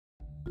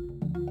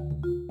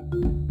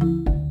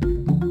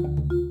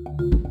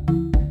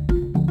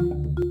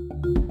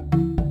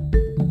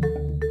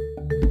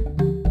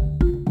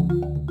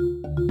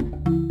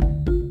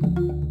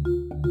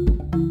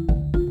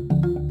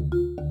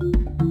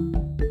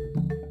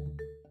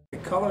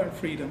Color and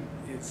Freedom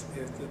is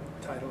the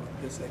title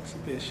of this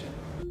exhibition.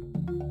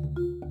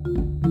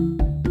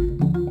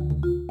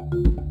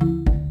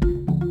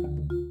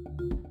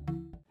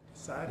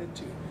 Decided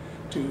to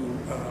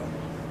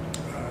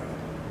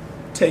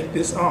take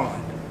this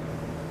on,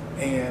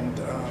 and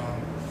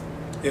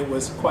it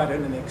was quite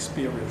an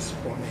experience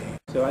for me.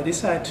 So I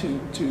decided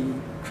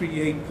to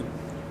create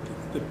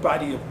the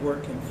body of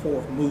work in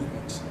 4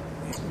 movements.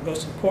 The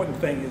most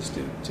important thing is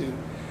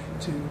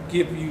to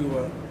give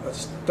you a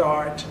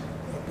start,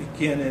 a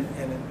beginning,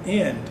 and an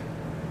end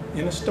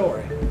in a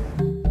story.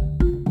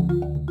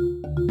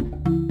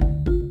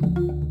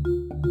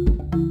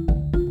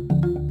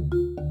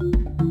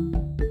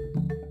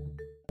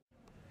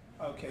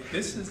 Okay,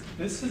 this is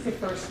the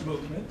first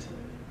movement,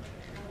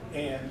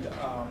 and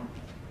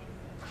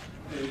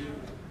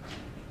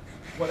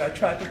what I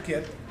tried to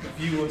get the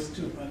viewers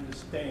to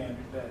understand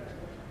that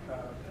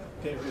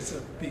there is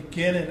a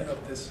beginning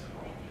of this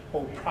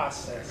whole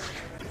process.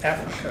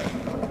 Africa,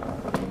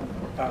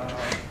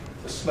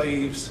 the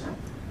slaves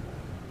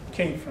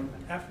came from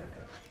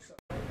Africa. So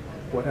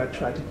what I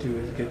tried to do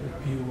is give the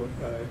viewer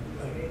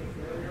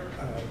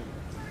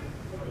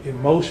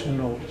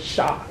emotional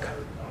shock.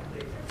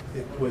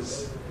 It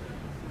was,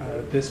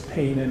 this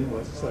painting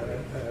was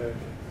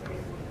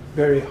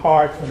very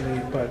hard for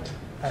me, but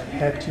I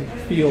had to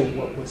feel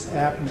what was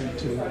happening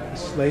to the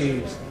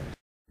slaves.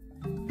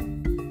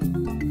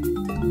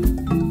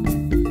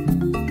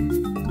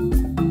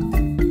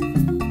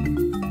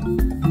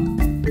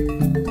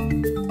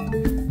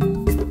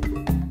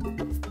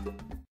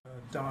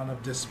 Dawn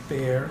of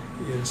Despair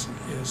is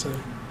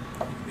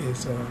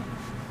a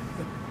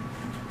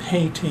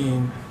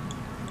painting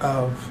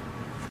of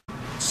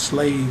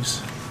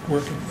slaves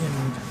working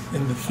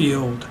in the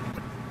field.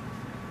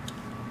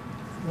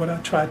 What I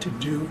try to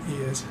do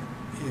is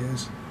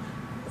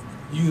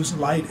use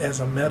light as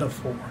a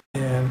metaphor,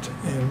 and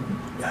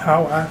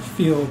how I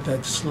feel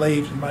that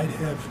slaves might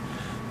have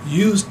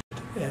used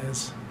it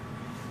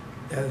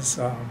as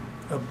a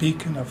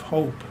beacon of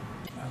hope.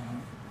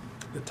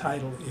 The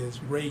title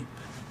is Rape.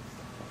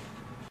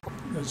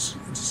 There's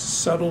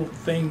subtle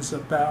things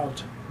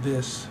about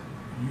this.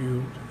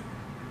 You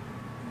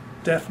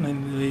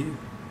definitely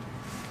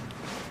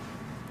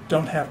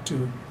don't have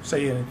to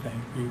say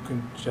anything. You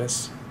can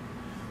just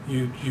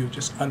you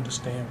just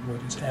understand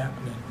what is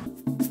happening.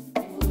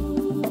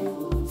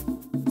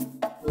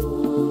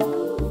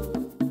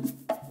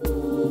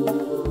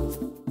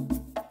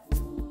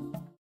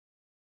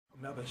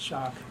 Another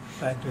shock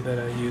factor that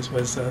I used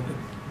was the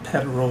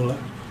petarola,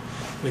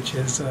 which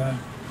is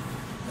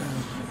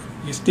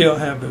you still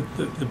have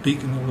the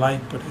beacon of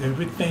light, but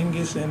everything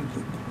is in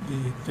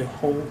the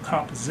whole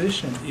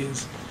composition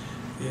is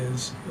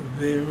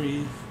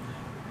very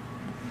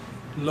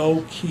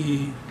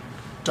low-key,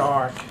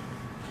 dark.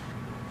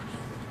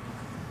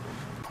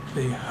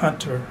 The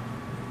hunter,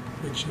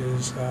 which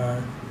is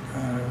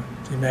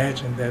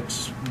imagine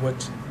that's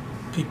what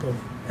people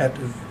had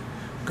to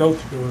go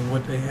through and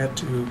what they had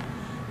to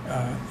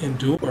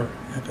endure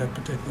at that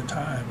particular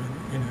time,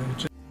 and, you know.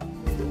 Just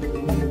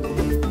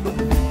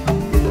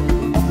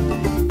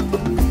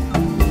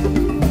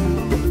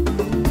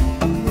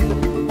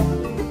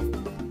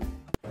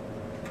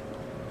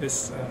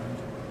this,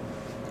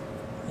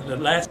 the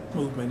last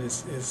movement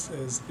is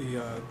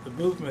the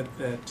movement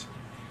that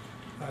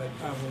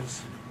I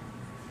was,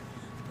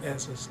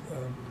 as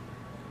a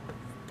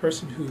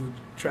person who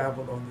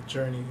traveled on the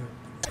journey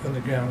of the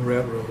Underground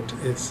Railroad,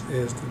 is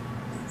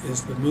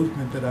the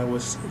movement that I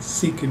was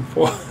seeking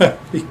for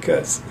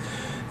because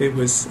it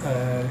was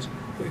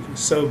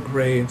so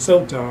gray and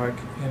so dark,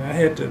 and I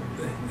had to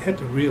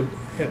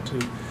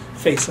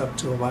face up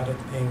to a lot of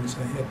things.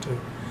 I had to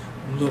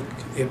look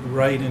it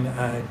right in the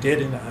eye,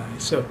 dead in the eye.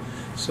 So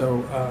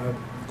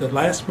the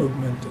last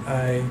movement,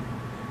 I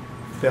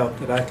felt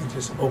that I could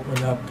just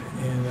open up,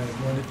 and I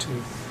wanted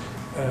to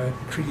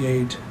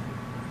create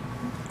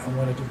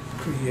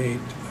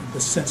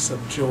the sense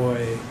of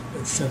joy,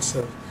 a sense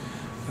of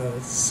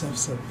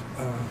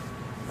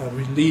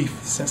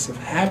relief, sense of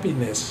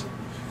happiness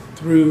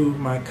through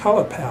my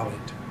color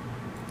palette.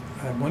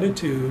 I wanted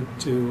to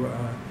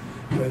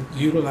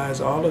utilize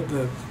all of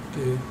the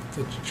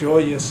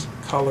joyous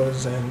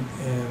colors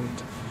and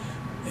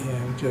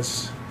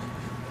just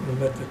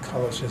let the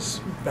colors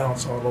just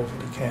bounce all over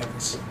the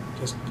canvas.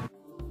 Just